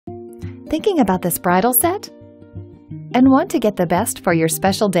Thinking about this bridal set? And want to get the best for your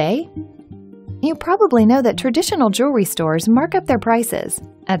special day? You probably know that traditional jewelry stores mark up their prices.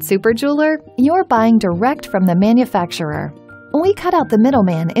 At SuperJeweler, you're buying direct from the manufacturer. We cut out the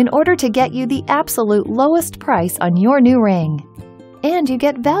middleman in order to get you the absolute lowest price on your new ring. And you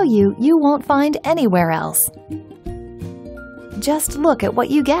get value you won't find anywhere else. Just look at what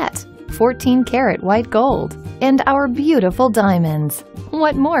you get: 14-karat white gold and our beautiful diamonds.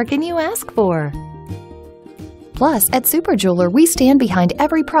 What more can you ask for? Plus, at SuperJeweler, we stand behind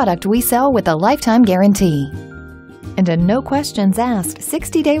every product we sell with a lifetime guarantee. And a no questions asked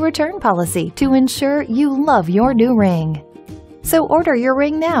 60-day return policy to ensure you love your new ring. So order your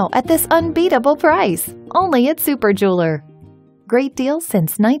ring now at this unbeatable price, only at SuperJeweler. Great deal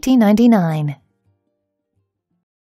since 1999.